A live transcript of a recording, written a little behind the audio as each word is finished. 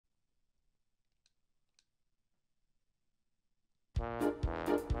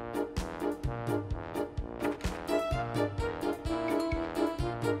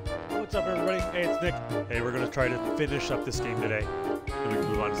What's up, everybody? Hey, it's Nick. Hey, we're gonna try to finish up this game today. Then we can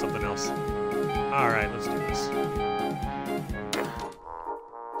move on to something else. Alright, let's do this.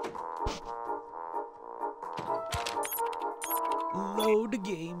 Load the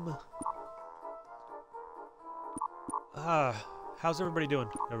game. How's everybody doing?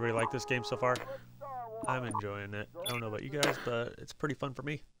 Everybody like this game so far? I'm enjoying it. I don't know about you guys, but it's pretty fun for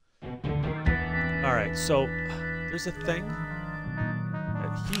me. Alright, so there's a thing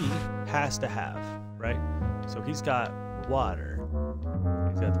that he has to have, right? So he's got water.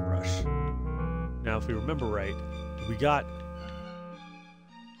 He's got the brush. Now, if we remember right, we got...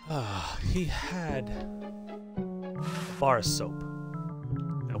 he had a bar of soap.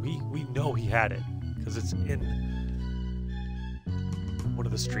 Now, we know he had it, because it's in one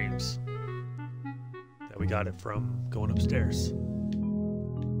of the streams that we got it from going upstairs.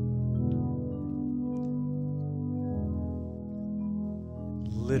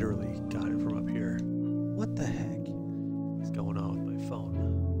 Literally got it from up here. What the heck is going on with my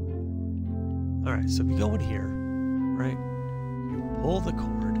phone? Alright, so if you go in here, right, you pull the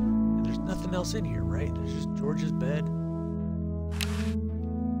cord, and there's nothing else in here, right? There's just George's bed.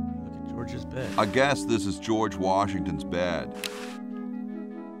 Look at George's bed. I guess this is George Washington's bed.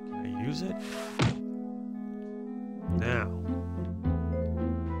 Can I use it? Now.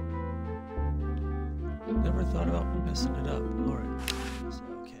 Never thought about messing it up. Alright.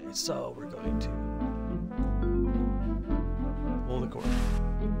 Okay, so we're going to pull the cord.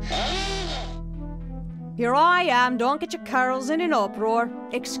 Here I am, don't get your curls in an uproar.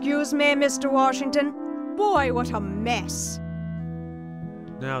 Excuse me, Mr. Washington. Boy, what a mess.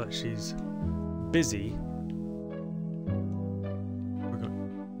 Now that she's busy, we're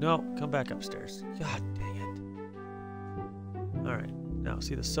going... No, come back upstairs. God dang it. Alright, now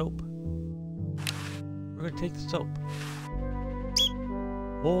see the soap? We're going to take the soap.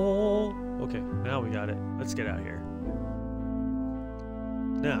 Oh, okay, now we got it. Let's get out of here.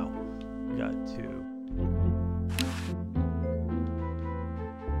 Now, we got to...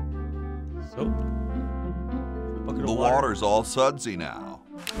 soap. Bucket The of water. water's all sudsy now.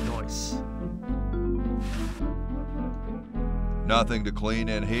 Nice. Nothing to clean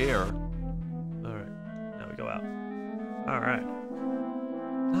in here. Alright, now we go out. Alright.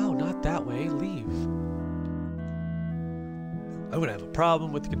 No, not that way. Leave. I'm gonna have a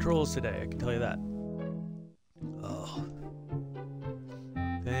problem with the controls today, I can tell you that. Oh.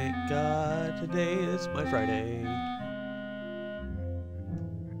 Thank God today is my Friday.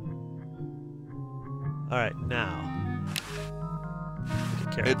 Alright, now.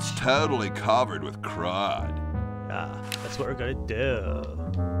 It's totally covered with crud. Yeah, that's what we're gonna do.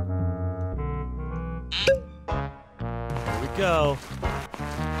 Here we go.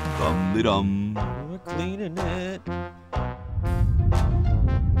 Dum-de-dum. We're cleaning it.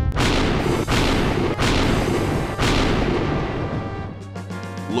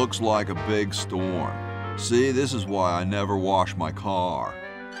 Looks like a big storm. See, this is why I never wash my car.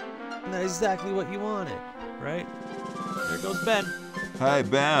 That's exactly what you wanted, right? There goes Ben. Hey,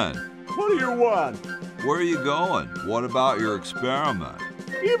 Ben, What do you want? where are you going? What about your experiment?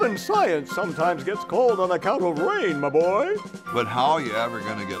 Even science sometimes gets cold on account of rain, my boy. But how are you ever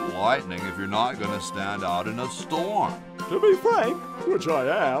going to get lightning if you're not going to stand out in a storm? To be frank, which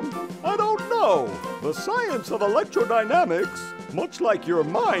I am, I don't know. The science of electrodynamics, much like your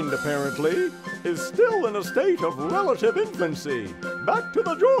mind apparently, is still in a state of relative infancy. Back to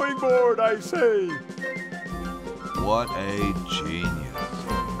the drawing board, I say. What a genius.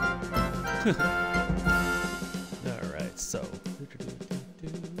 Alright, so.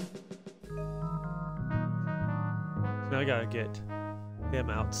 Now I gotta get him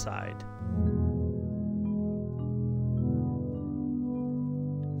outside.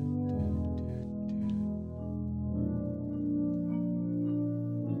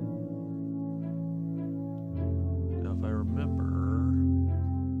 Now, if I remember.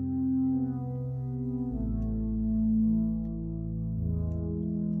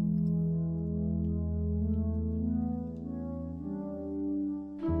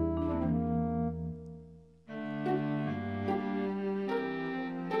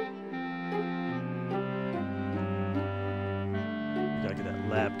 Gotta get that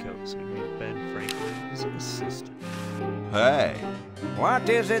lab coat so we can meet Ben Franklin's assistant. Hey, What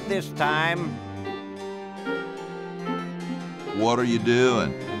is it this time? what are you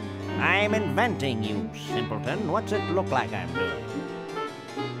doing? I'm inventing, you simpleton. What's it look like I'm doing?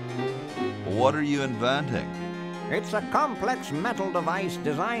 What are you inventing? It's a complex metal device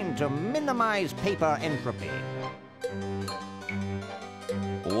designed to minimize paper entropy.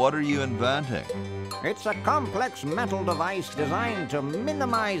 what are you inventing? It's a complex metal device designed to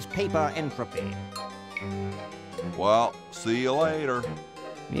minimize paper entropy. Well, see you later.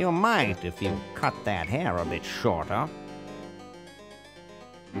 You might if you cut that hair a bit shorter.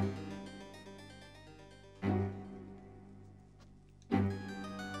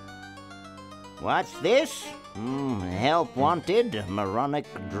 What's this? Help wanted, moronic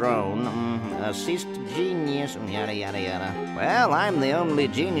drone, assist genius, yada yada yada. Well, I'm the only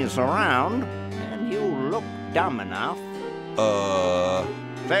genius around, and you look dumb enough. So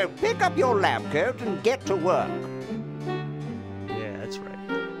pick up your lab coat and get to work. Yeah, that's right.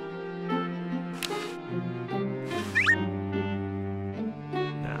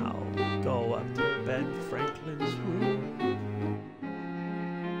 Now, go up to Ben Franklin's room.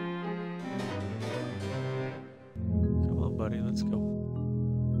 Come on, buddy, let's go.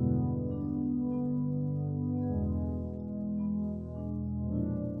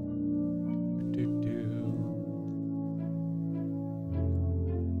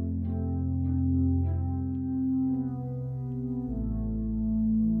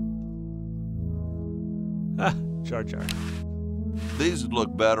 Ah, Jar Jar. These would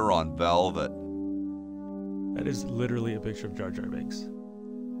look better on velvet. That is literally a picture of Jar Jar Binks.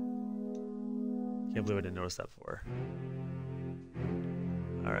 Can't believe I didn't notice that before.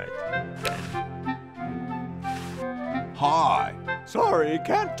 Alright. Hi. Sorry,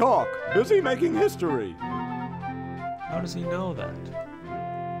 can't talk. Busy making history. How does he know that?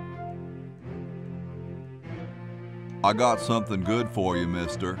 I got something good for you,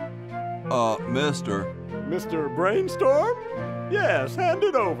 mister. Mister. Mr. Brainstorm? Yes, hand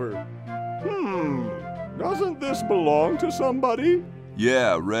it over. Doesn't this belong to somebody?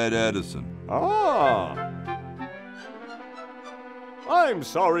 Yeah, Red Edison. Ah. I'm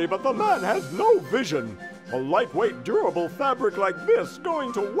sorry, but the man has no vision. A lightweight, durable fabric like this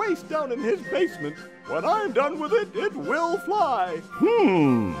going to waste down in his basement. When I'm done with it, it will fly.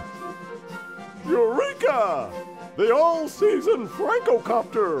 Eureka! The all-season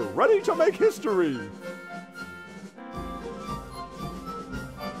Francocopter, ready to make history.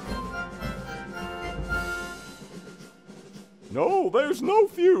 No, there's no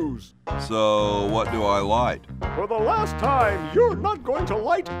fuse. So, what do I light? For the last time, you're not going to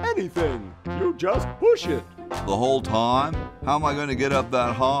light anything. You just push it. The whole time? How am I going to get up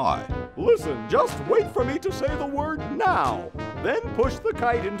that high? Listen, just wait for me to say the word now. Then push the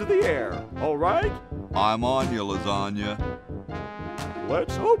kite into the air, all right? I'm on you, lasagna.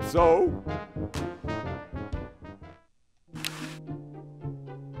 Let's hope so.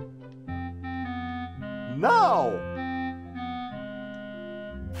 Now!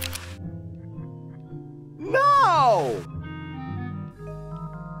 Now!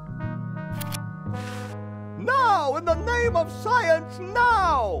 Now! In the name of science,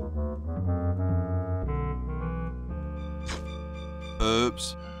 now!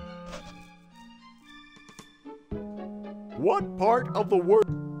 Oops. What part of the word?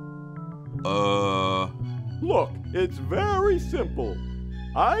 Look, it's very simple.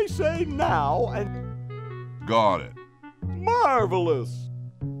 I say now and... Got it. Marvelous!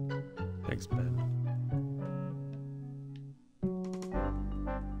 Thanks, Ben.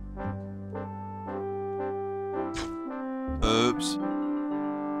 Oops.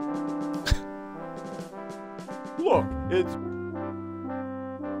 Look, it's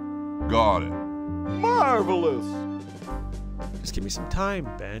Got it. marvelous! Just give me some time,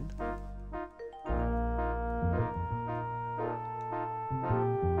 Ben.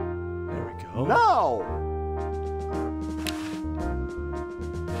 There we go. Now!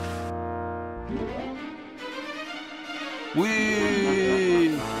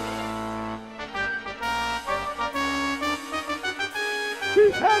 Whee!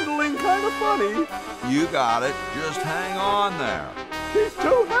 She's handling kind of funny. You got it. Just hang on there. She's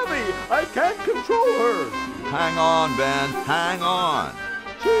too heavy. I can't control her. Hang on, Ben. Hang on.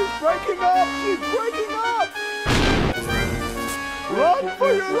 She's breaking up. She's breaking up. Run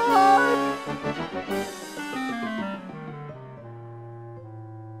for your life.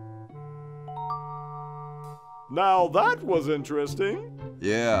 Now that was interesting.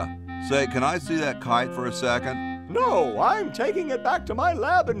 Yeah. Say, can I see that kite for a second? No, I'm taking it back to my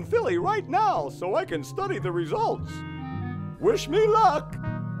lab in Philly right now so I can study the results. Wish me luck.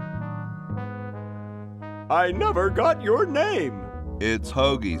 I never got your name. It's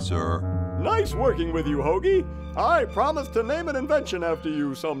Hoagie, sir. Nice working with you, Hoagie. I promise to name an invention after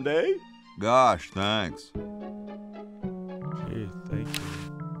you someday. Gosh, thanks. Gee, thank you.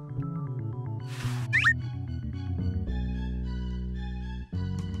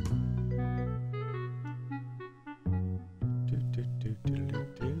 Do, do, do, do, do,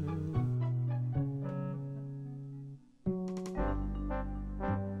 do.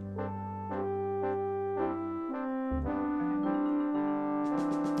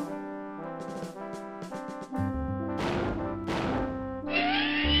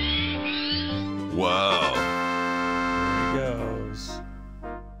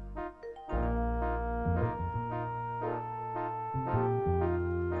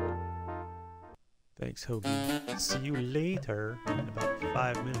 Thanks, Hoagie. See you later in about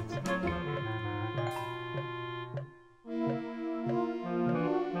 5 minutes.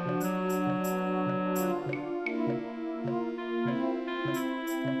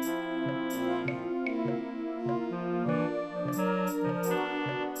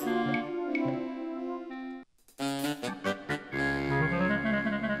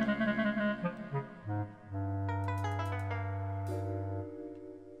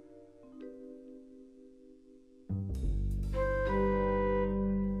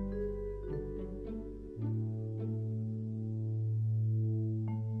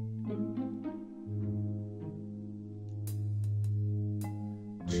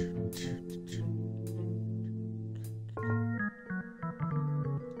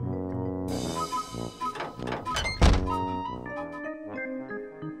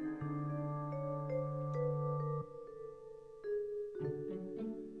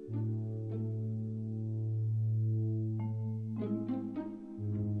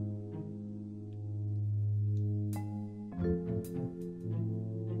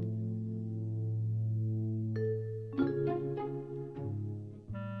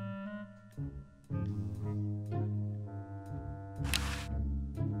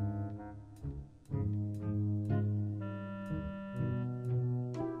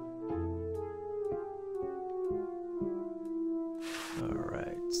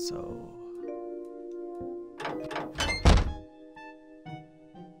 Alright, so...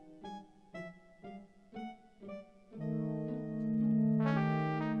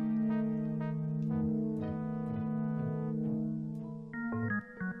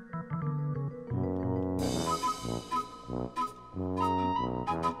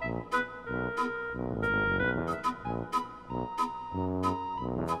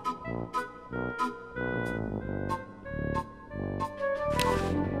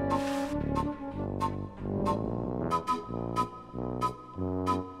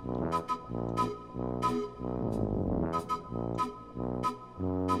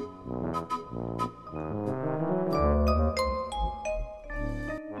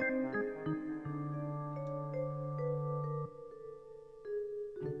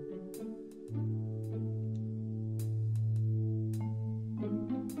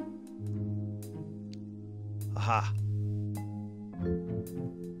 Aha.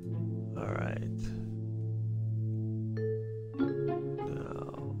 Alright.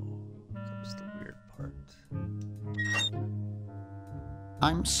 Now comes the weird part.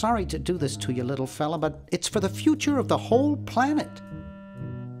 I'm sorry to do this to you, little fella, but it's for the future of the whole planet.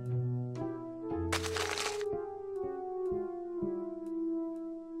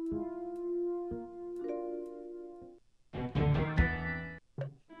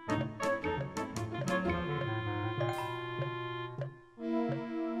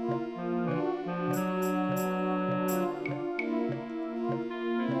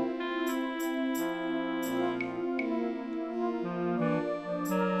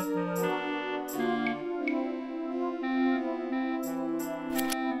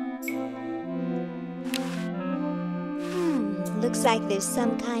 Looks like there's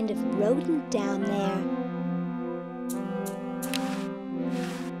some kind of rodent down there.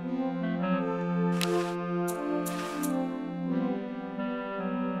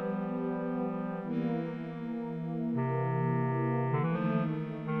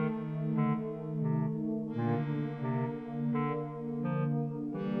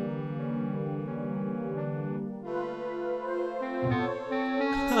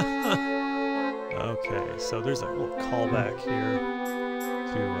 Okay, so there's a little callback here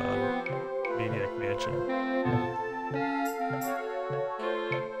to Maniac Mansion.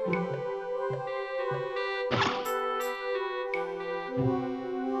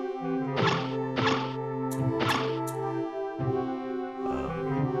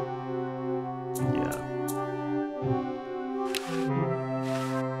 Yeah.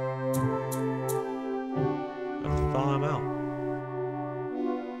 Let's thaw him out.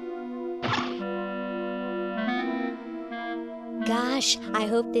 Gosh, I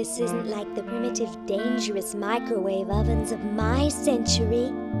hope this isn't like the primitive, dangerous microwave ovens of my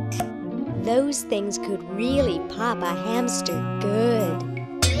century. Those things could really pop a hamster good.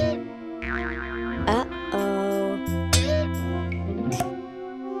 Uh-oh.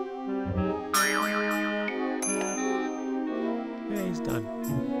 Yeah, he's done.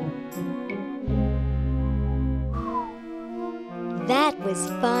 That was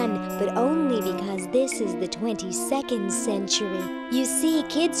fun, but only because this is the 22nd century. You see,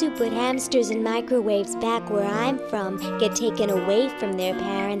 kids who put hamsters in microwaves back where I'm from get taken away from their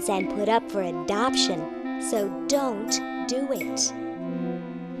parents and put up for adoption. So don't do it.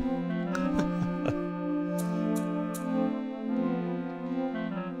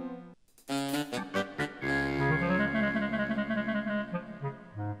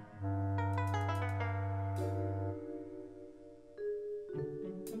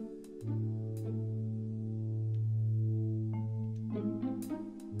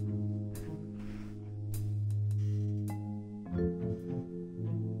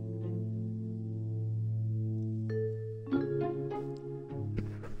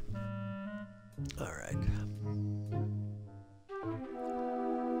 Alright.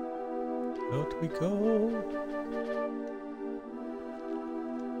 Out we go.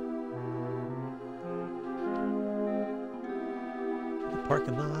 The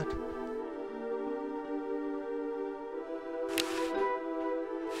parking lot.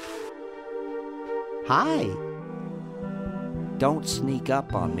 Hi. Don't sneak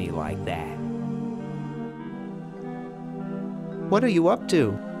up on me like that. What are you up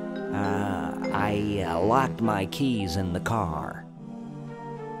to? I locked my keys in the car.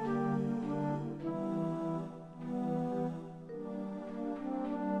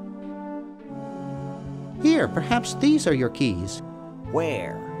 Here, perhaps these are your keys.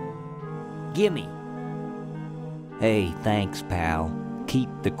 Where? Gimme. Hey, thanks, pal. Keep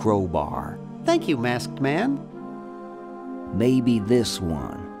the crowbar. Thank you, masked man. Maybe this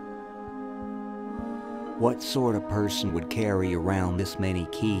one. What sort of person would carry around this many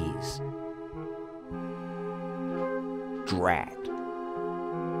keys? Drat.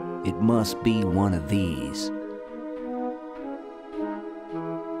 It must be one of these.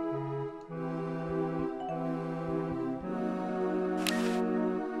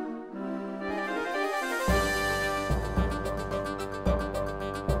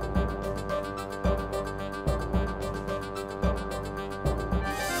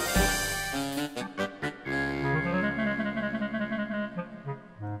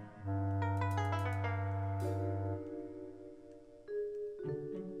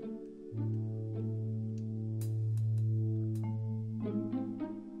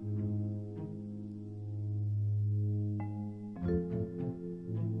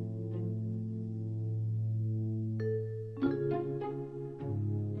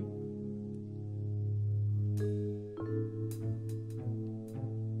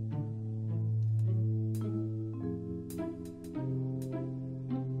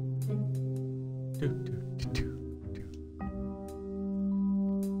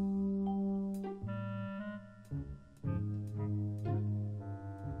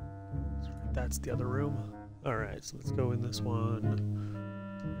 That's the other room. Alright, so let's go in this one.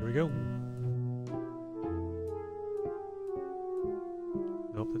 Here we go.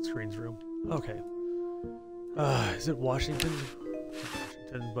 Nope, that's Green's room. Okay. Is it Washington?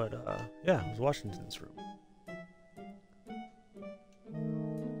 Washington, but yeah, it was Washington's room.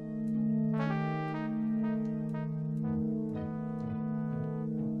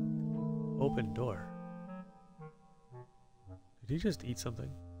 Open door. Did he just eat something?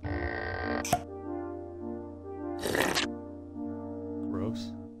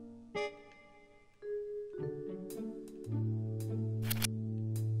 Gross.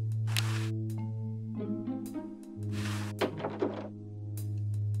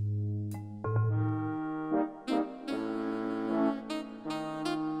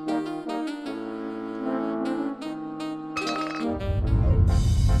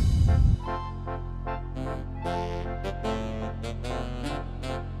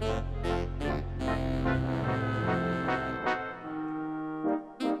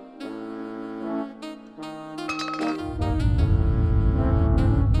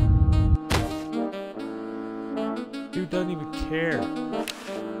 Dude doesn't even care.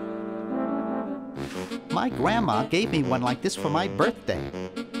 My grandma gave me one like this for my birthday.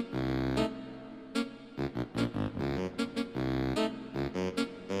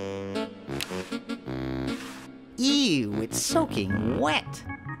 Ew, it's soaking wet.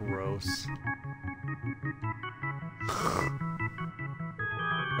 Gross.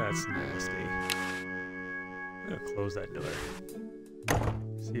 That's nasty. I'm gonna close that door.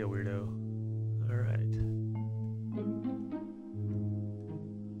 See ya, weirdo. Alright.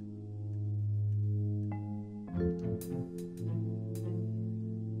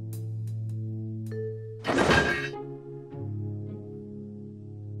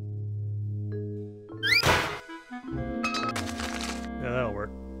 Yeah, that'll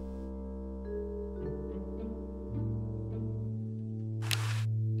work.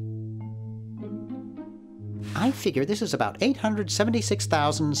 I figure this is about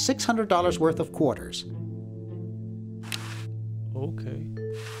 $876,600 worth of quarters. Okay.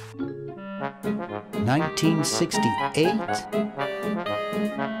 1968.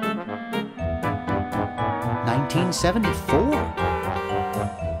 1974.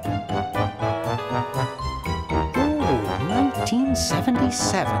 Oh,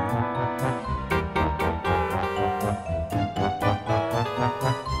 1977.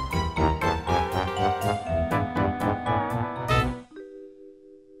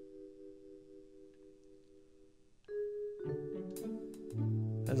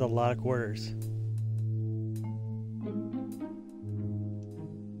 That's a lot of quarters.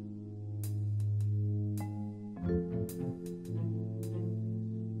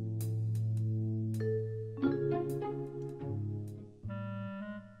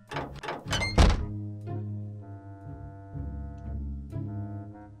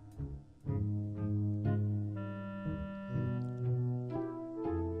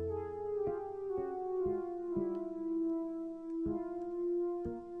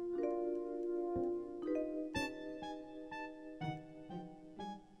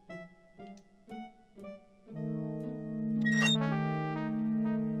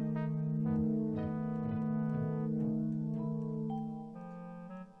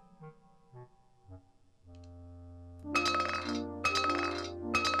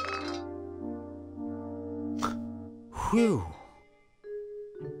 Whew.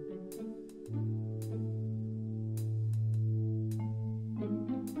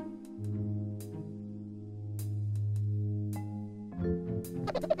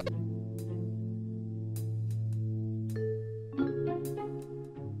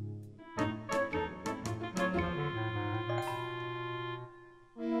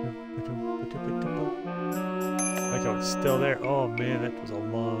 Like how it's still there. Oh man, that was a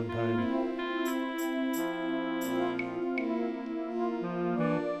long time.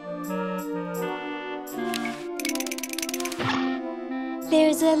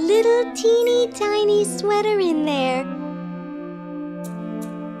 There's a little teeny tiny sweater in there.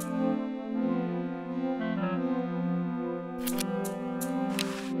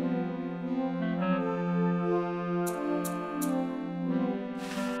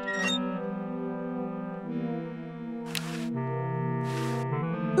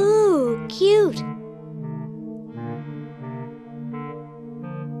 Ooh, cute.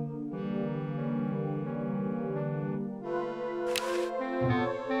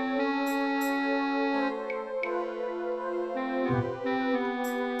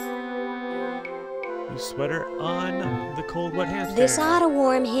 New sweater on the cold, wet hamster. This ought to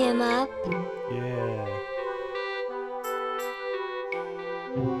warm him up. Yeah.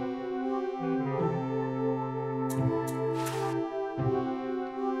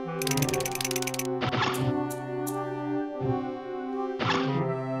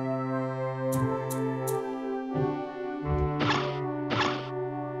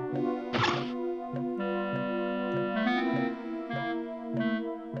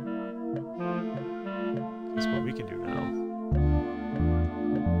 That's what we can do now.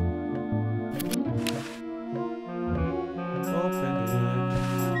 Open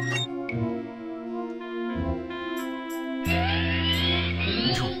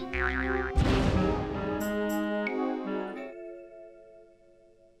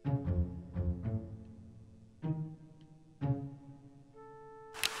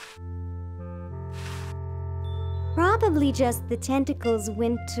Probably just the tentacle's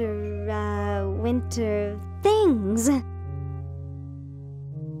winter things.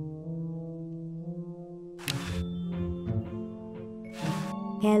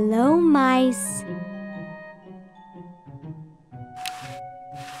 Hello, mice.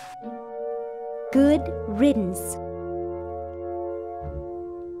 Good riddance.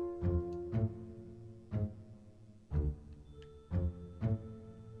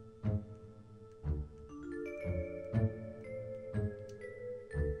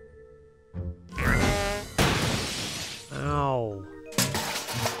 Ow.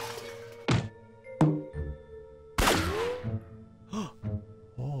 Oh.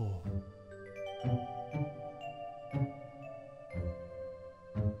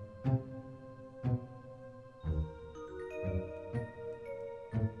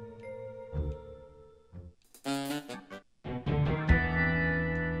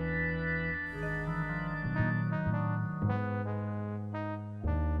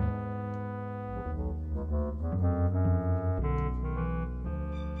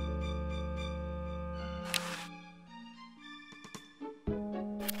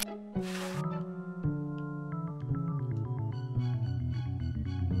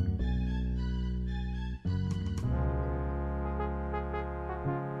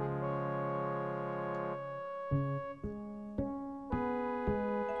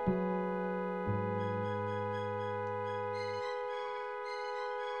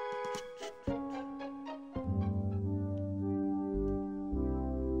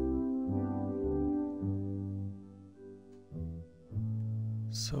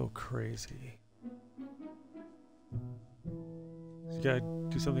 So crazy. You gotta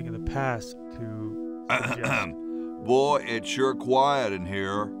do something in the past to suggest. Boy, it's sure quiet in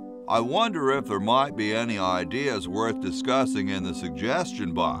here. I wonder if there might be any ideas worth discussing in the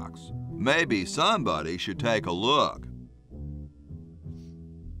suggestion box. Maybe somebody should take a look.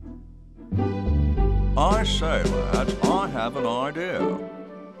 I say, lads, I have an idea.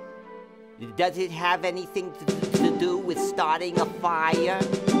 Does it have anything to do with starting a fire?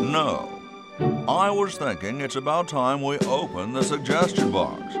 No. I was thinking it's about time we open the suggestion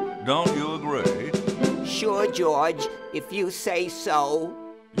box. Don't you agree? Sure, George, if you say so.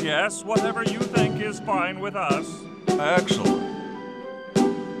 Yes, whatever you think is fine with us. Excellent.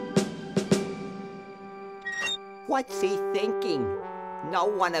 What's he thinking? No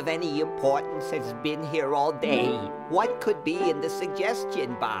one of any importance has been here all day. What could be in the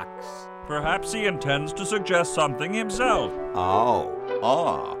suggestion box? Perhaps he intends to suggest something himself. Oh.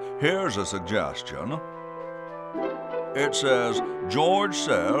 Ah, here's a suggestion. It says, George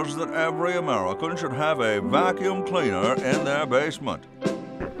says that every American should have a vacuum cleaner in their basement.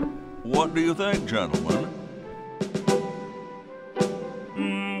 What do you think, gentlemen?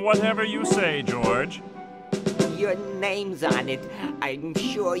 Whatever you say, George. Your name's on it. I'm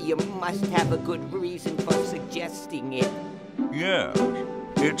sure you must have a good reason for suggesting it. Yes,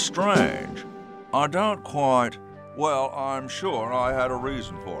 it's strange. I don't quite... Well, I'm sure I had a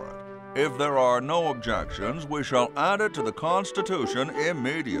reason for it. If there are no objections, we shall add it to the Constitution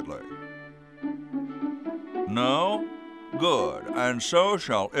immediately. No? Good, and so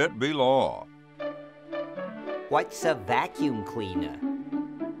shall it be law. What's a vacuum cleaner?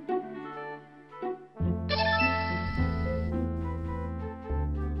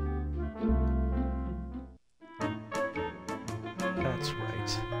 That's right.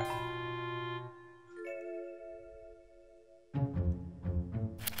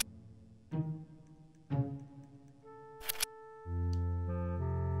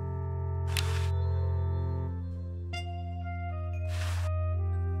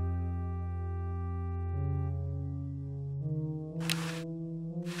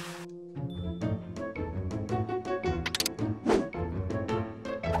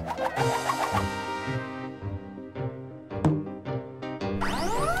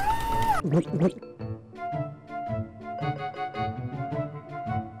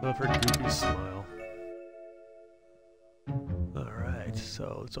 Love her goofy smile. Alright,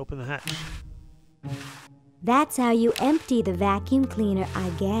 so let's open the hatch. That's how you empty the vacuum cleaner, I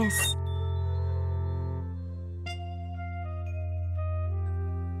guess.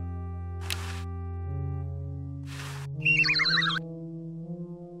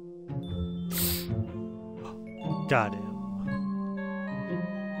 Got him.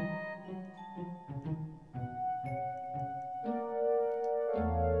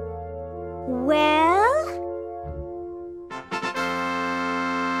 Well?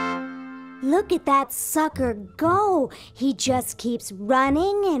 Look at that sucker go. He just keeps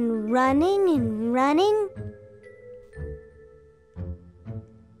running and running and running.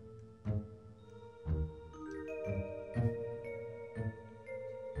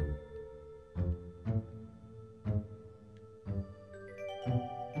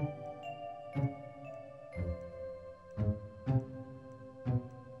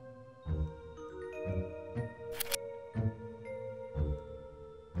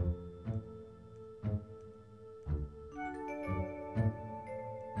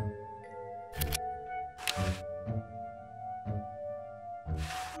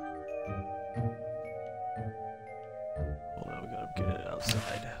 Hold on, we gotta get it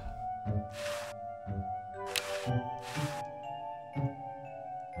outside.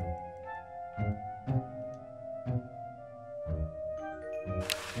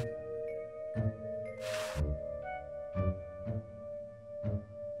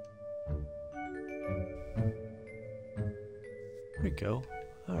 There we go.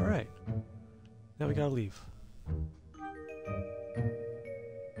 Alright. Now we gotta leave.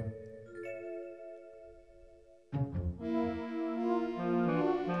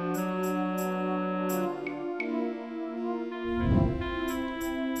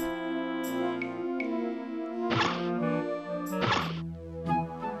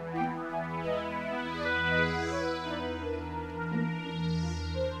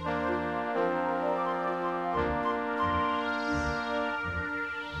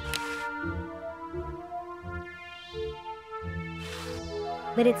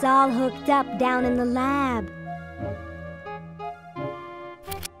 But it's all hooked up down in the lab.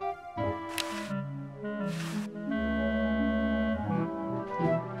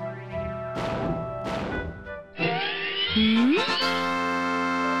 Hmm?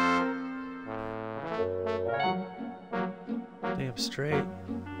 Damn straight.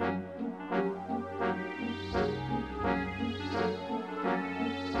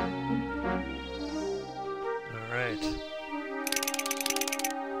 Alright.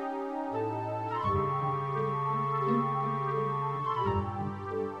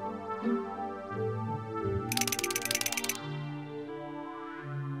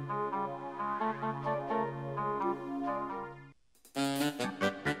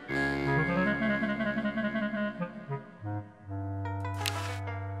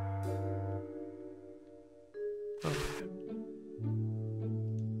 Okay.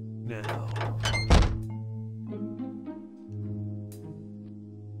 Now.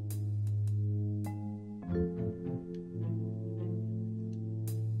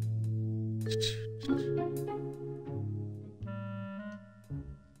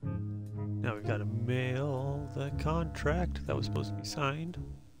 Now we've got to mail the contract that was supposed to be signed.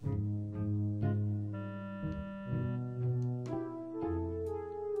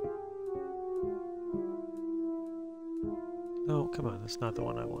 No, come on, that's not the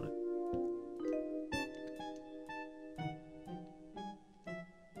one I wanted.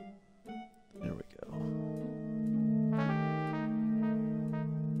 There we go.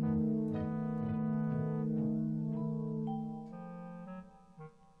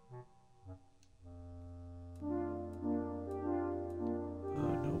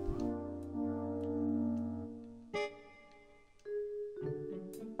 Nope.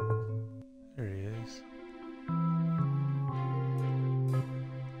 There he is.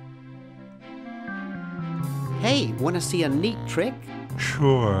 Hey, want to see a neat trick?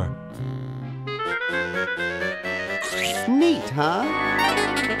 Sure. Neat, huh?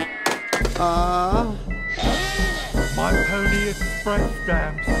 My Pony Express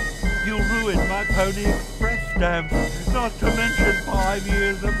stamps. You'll ruin my Pony Express stamps. Not to mention 5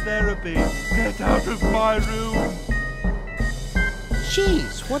 years of therapy. Get out of my room.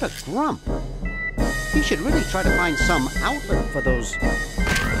 Jeez, what a grump. You should really try to find some outlet for those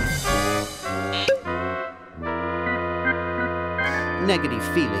negative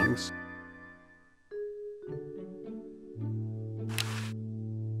feelings.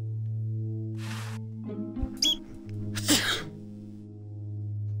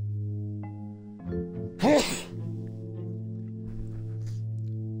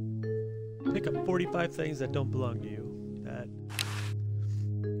 Pick up 45 things that don't belong to you. That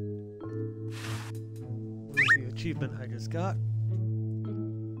was the achievement I just got.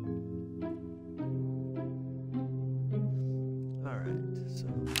 Alright, so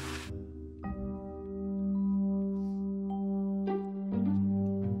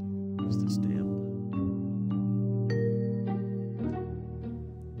where's the stamp?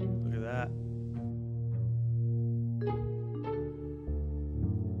 Look at that.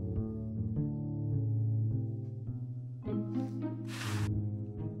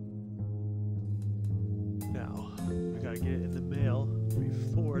 Now, I gotta get it in the mail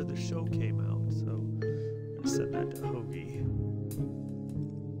before the show came out, so I'm gonna send that to Hoagie. Pretty funny.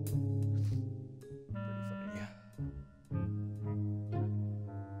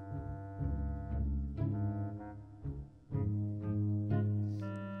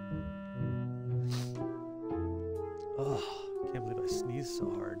 Oh, can't believe I sneezed so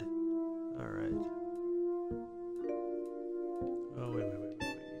hard. Alright. Oh, wait. You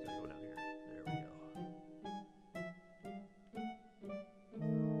gotta go down here. There we go.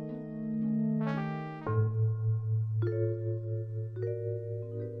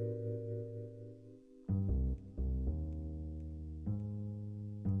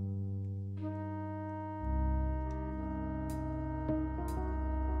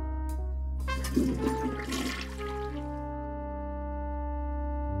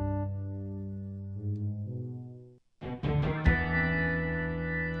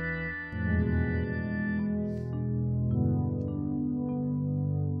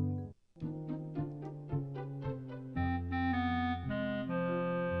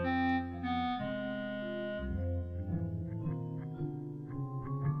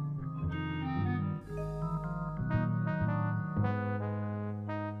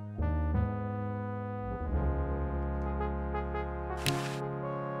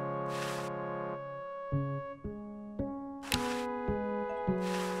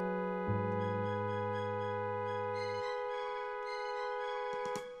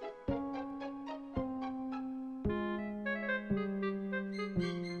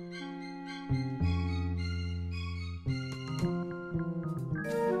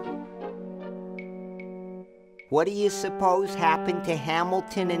 What do you suppose happened to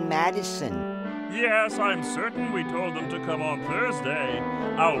Hamilton and Madison? Yes, I'm certain we told them to come on Thursday.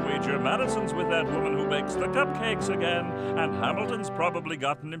 I'll wager Madison's with that woman who makes the cupcakes again, and Hamilton's probably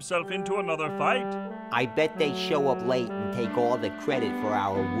gotten himself into another fight. I bet they show up late and take all the credit for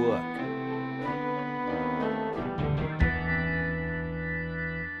our work.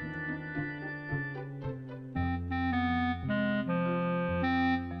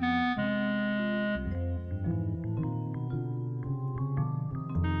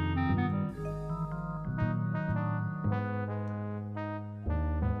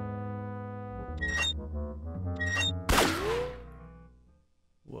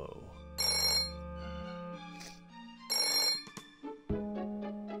 Whoa.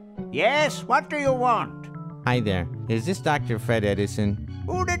 Yes, what do you want? Hi there. Is this Dr. Fred Edison?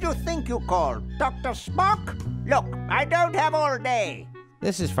 Who did you think you called? Dr. Spock? Look, I don't have all day.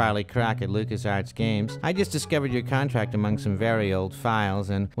 This is Farley Croc at LucasArts Games. I just discovered your contract among some very old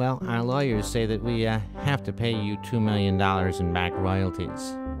files, and, well, our lawyers say that we have to pay you $2 million in back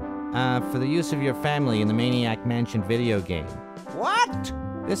royalties. For the use of your family in the Maniac Mansion video game. What?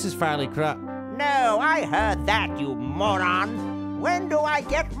 This is Farley Croc. No, I heard that, you moron. When do I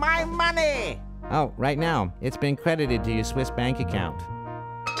get my money? Oh, right now. It's been credited to your Swiss bank account.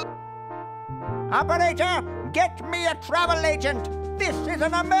 Operator, get me a travel agent. This is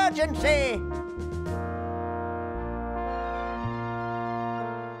an emergency.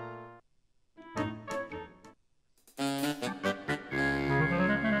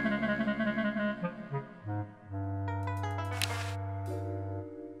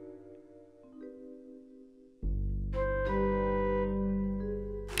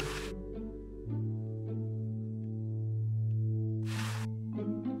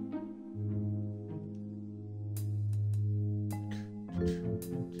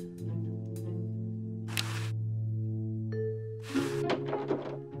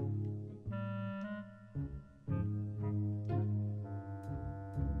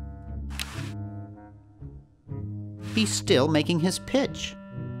 He's still making his pitch.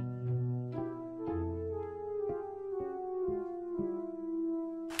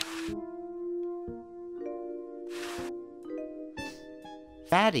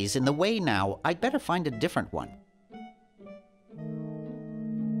 Fatty's in the way now. I'd better find a different one.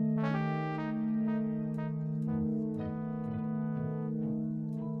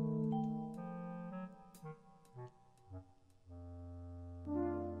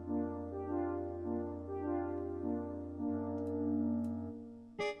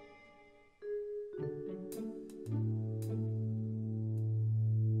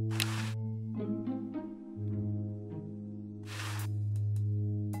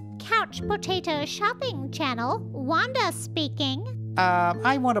 Couch Potato Shopping Channel, Wanda speaking.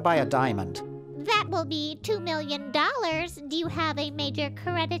 I want to buy a diamond. That will be $2 million. Do you have a major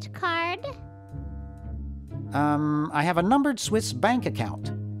credit card? I have a numbered Swiss bank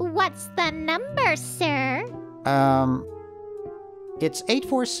account. What's the number, sir? It's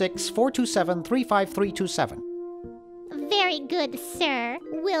 846-427-35327. Very good, sir.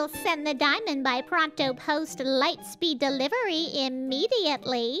 We'll send the diamond by pronto post lightspeed delivery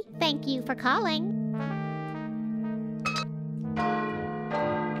immediately. Thank you for calling.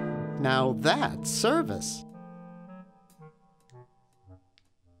 Now that's service.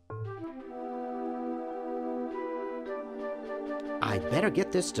 I'd better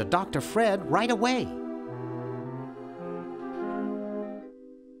get this to Dr. Fred right away.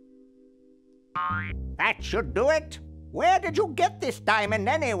 That should do it. Where did you get this diamond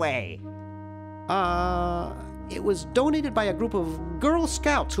anyway? It was donated by a group of Girl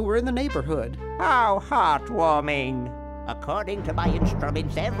Scouts who were in the neighborhood. How heartwarming. According to my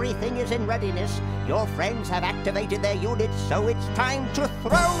instruments, everything is in readiness. Your friends have activated their units, so it's time to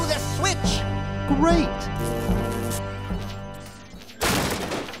throw the switch. Great!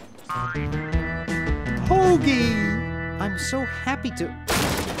 Hoagie! I'm so happy to...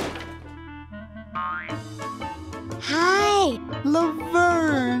 Hi!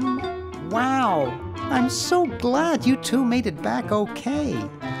 Laverne! Wow! I'm so glad you two made it back okay.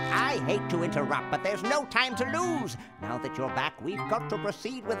 I hate to interrupt, but there's no time to lose. Now that you're back, we've got to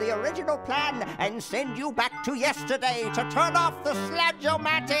proceed with the original plan and send you back to yesterday to turn off the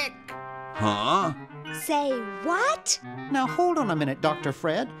Sludge-O-Matic. Huh? Say what? Now hold on a minute, Dr.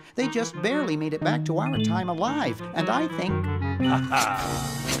 Fred. They just barely made it back to our time alive, and I think... Ha-ha!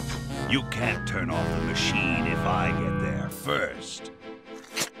 You can't turn off the machine if I get there first.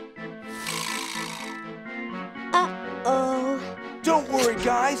 Uh-oh. Don't worry,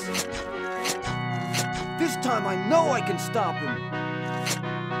 guys. This time I know I can stop him.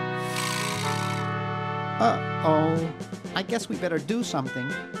 Uh-oh. I guess we better do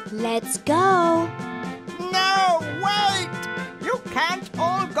something. Let's go. No, wait! You can't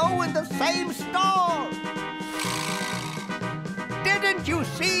all go in the same stall. Didn't you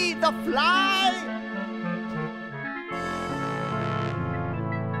see the fly?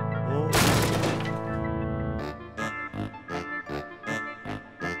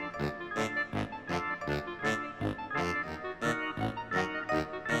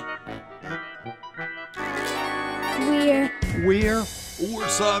 We're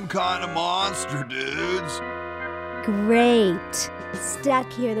some kind of monster, dudes. Great.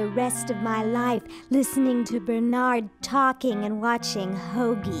 Stuck here the rest of my life, listening to Bernard talking and watching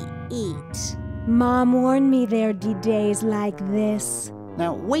Hoagie eat. Mom warned me there'd be days like this.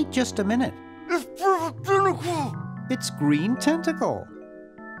 Now, wait just a minute. It's Perfect Tentacle! It's Green Tentacle.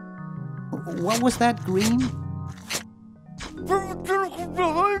 What was that, Green? Perfect Tentacle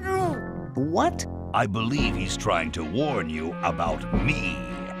behind you! What? I believe he's trying to warn you about me.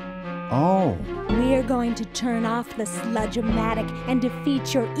 Oh. We're going to turn off the Sludge-O-Matic and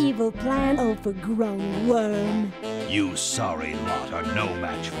defeat your evil plan, overgrown worm. You sorry lot are no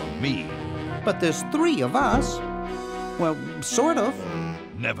match for me. But there's 3 of us. Well, sort of.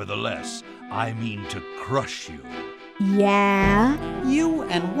 Nevertheless, I mean to crush you. Yeah? You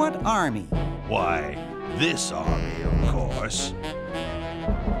and what army? Why, this army, of course.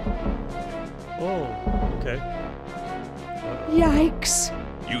 Oh, okay. Yikes.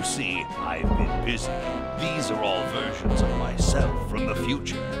 You see, I've been busy. These are all versions of myself from the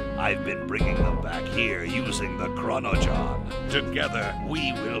future. I've been bringing them back here using the Chronojon. Together,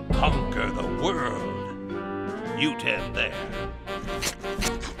 we will conquer the world. You 10 there.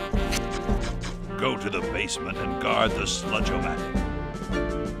 Go to the basement and guard the sludge-o-matic.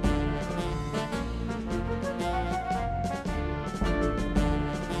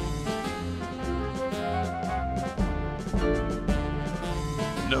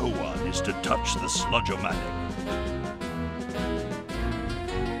 No one is to touch the sludge-o-matic.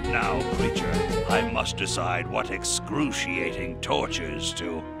 Now, creature, I must decide what excruciating tortures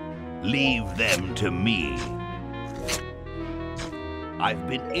to leave them to me. I've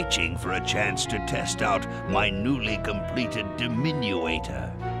been itching for a chance to test out my newly completed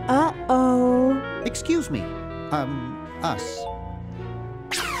diminuator. Uh-oh. Excuse me. Us.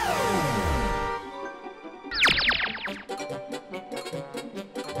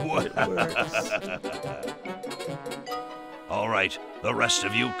 All right, the rest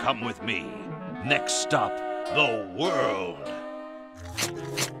of you come with me. Next stop, the world.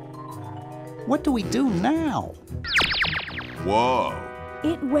 What do we do now? Whoa.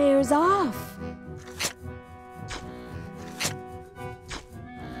 It wears off.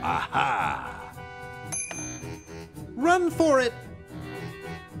 Aha! Run for it!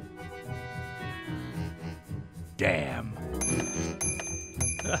 Damn.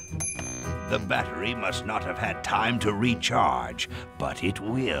 The battery must not have had time to recharge, but it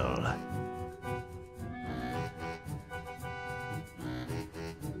will.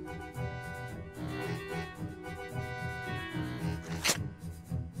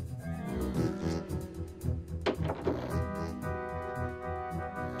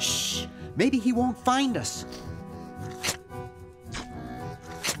 Shh! Maybe he won't find us.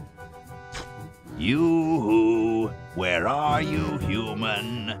 Yoo-hoo! Where are you,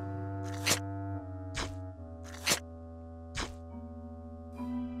 human?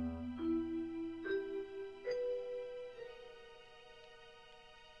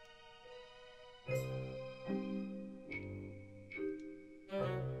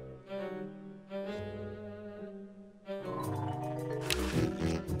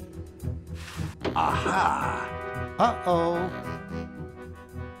 Aha! Uh-oh.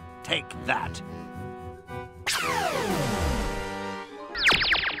 Take that.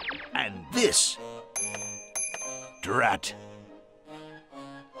 And this. Drat.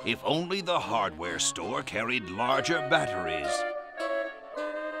 If only the hardware store carried larger batteries.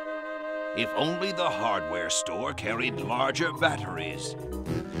 If only the hardware store carried larger batteries.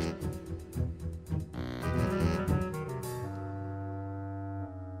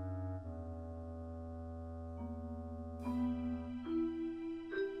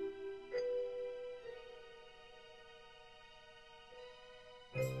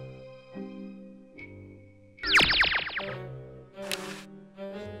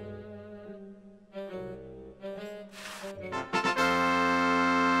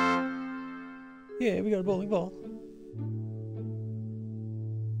 Yeah, we got a bowling ball.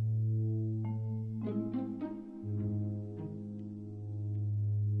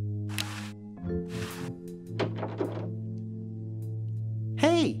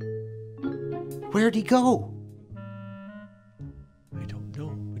 Hey! Where'd he go? I don't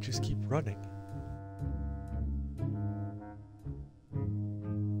know. We just keep running.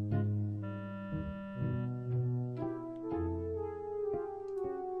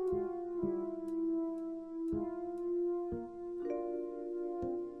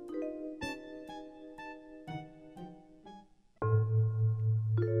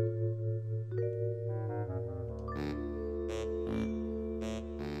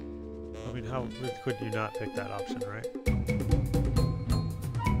 I mean, how could you not pick that option, right?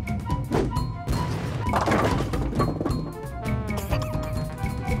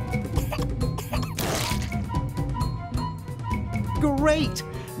 Great!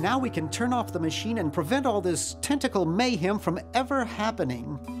 Now we can turn off the machine and prevent all this tentacle mayhem from ever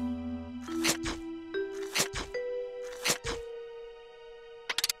happening.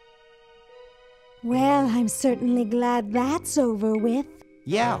 Well, I'm certainly glad that's over with.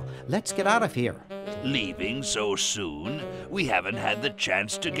 Yeah, let's get out of here. Leaving so soon? We haven't had the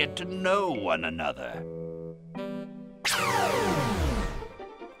chance to get to know one another.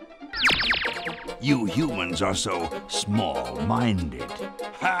 You humans are so small-minded.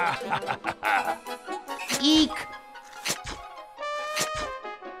 Ha ha ha ha! Eek!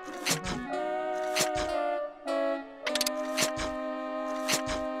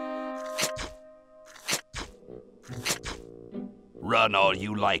 Run all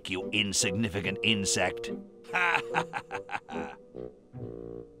you like, you insignificant insect. Ha ha ha ha!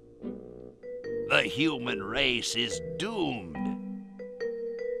 The human race is doomed.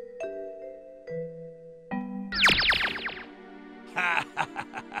 Ha ha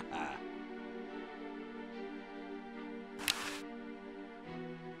ha ha!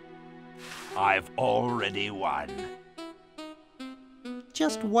 I've already won.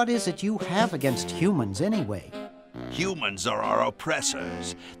 Just what is it you have against humans anyway? Humans are our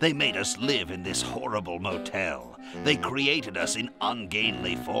oppressors. They made us live in this horrible motel. They created us in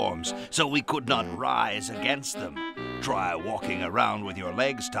ungainly forms, so we could not rise against them. Try walking around with your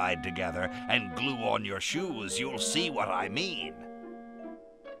legs tied together and glue on your shoes. You'll see what I mean.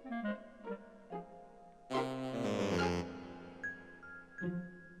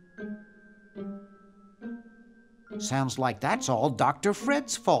 Sounds like that's all Dr.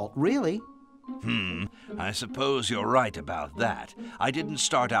 Fred's fault, really. I suppose you're right about that. I didn't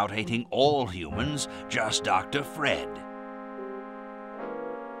start out hating all humans, just Dr. Fred.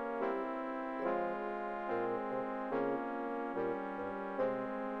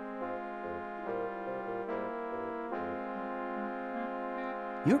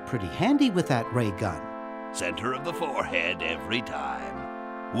 You're pretty handy with that ray gun. Center of the forehead every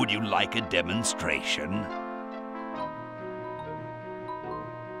time. Would you like a demonstration?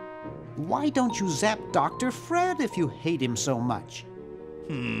 Why don't you zap Dr. Fred if you hate him so much?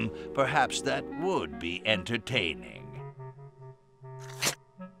 Perhaps that would be entertaining.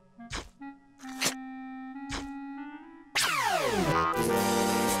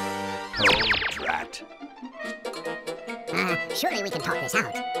 Oh, drat. Surely we can talk this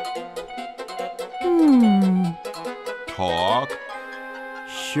out. Talk?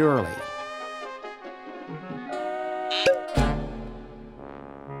 Surely.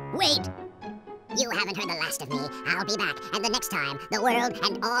 Wait! You haven't heard the last of me. I'll be back, and the next time, the world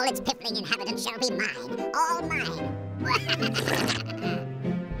and all its piffling inhabitants shall be mine. All mine.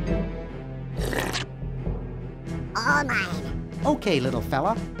 All mine. Okay, little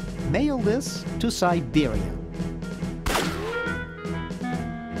fella. Mail this to Siberia.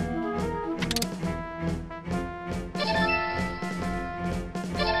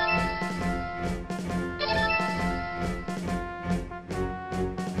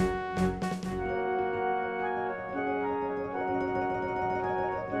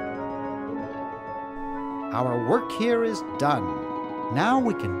 Our work here is done. Now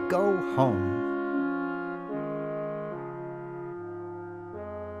we can go home.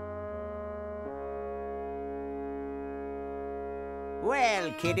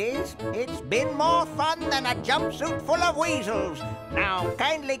 Well, kiddies, it's been more fun than a jumpsuit full of weasels. Now,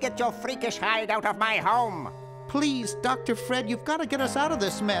 kindly get your freakish hide out of my home. Please, Dr. Fred, you've got to get us out of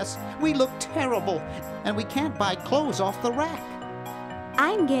this mess. We look terrible, and we can't buy clothes off the rack.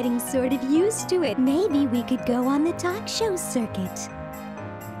 I'm getting sort of used to it. Maybe we could go on the talk show circuit.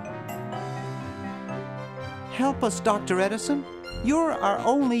 Help us, Dr. Edison. You're our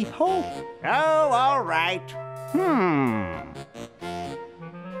only hope. Oh, all right.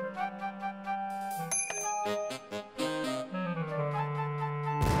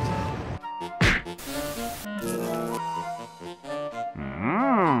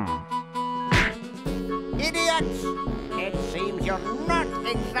 Idiots! It seems you're not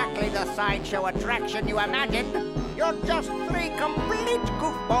exactly the sideshow attraction you imagined. You're just three complete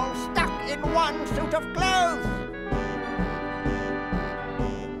goofballs stuck in one suit of clothes.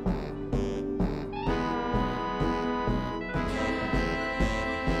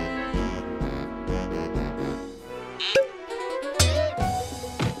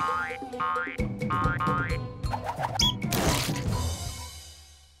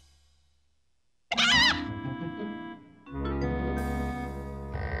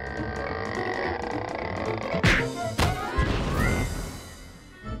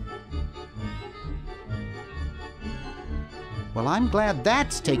 Well, I'm glad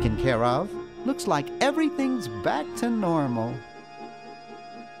that's taken care of. Looks like everything's back to normal.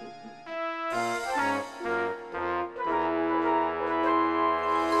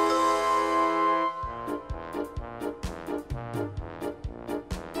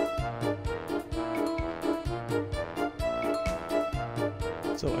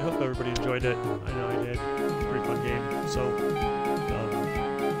 So I hope everybody enjoyed it. I know I did. It's a pretty fun game. So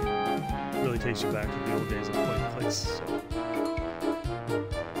really takes you back to the old days of point and clicks. So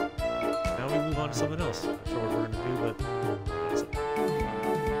now we move on to something else. Not sure what we're going to do, but that's it.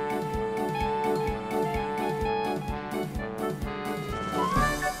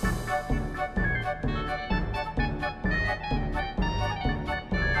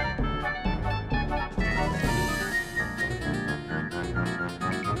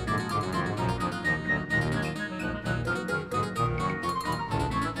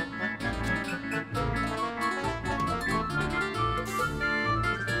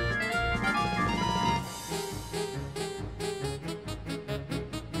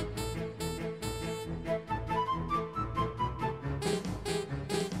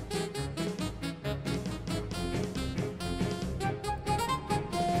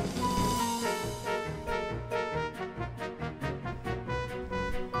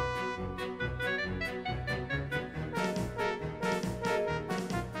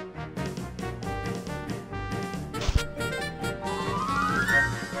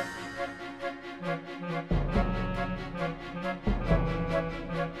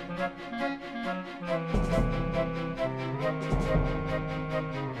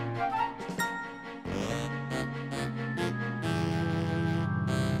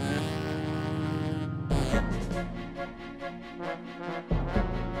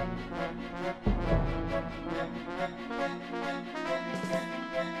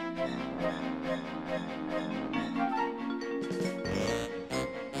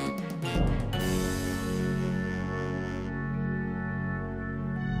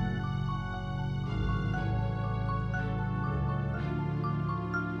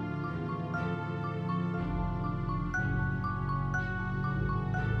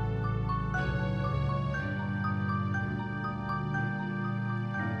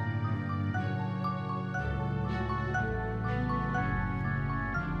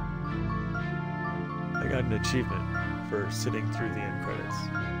 I got an achievement for sitting through the end credits.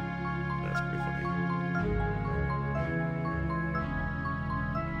 That's pretty funny.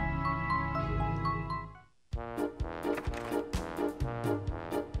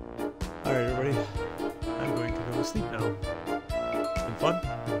 Alright, everybody. I'm going to go to sleep now. Been fun?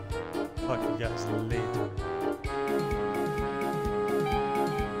 Talk to you guys later.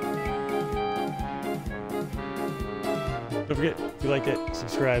 Don't forget, if you liked it,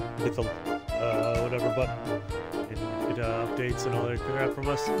 subscribe, hit the whatever button, and get updates and all that crap from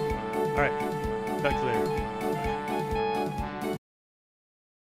us. Alright, talk to you later.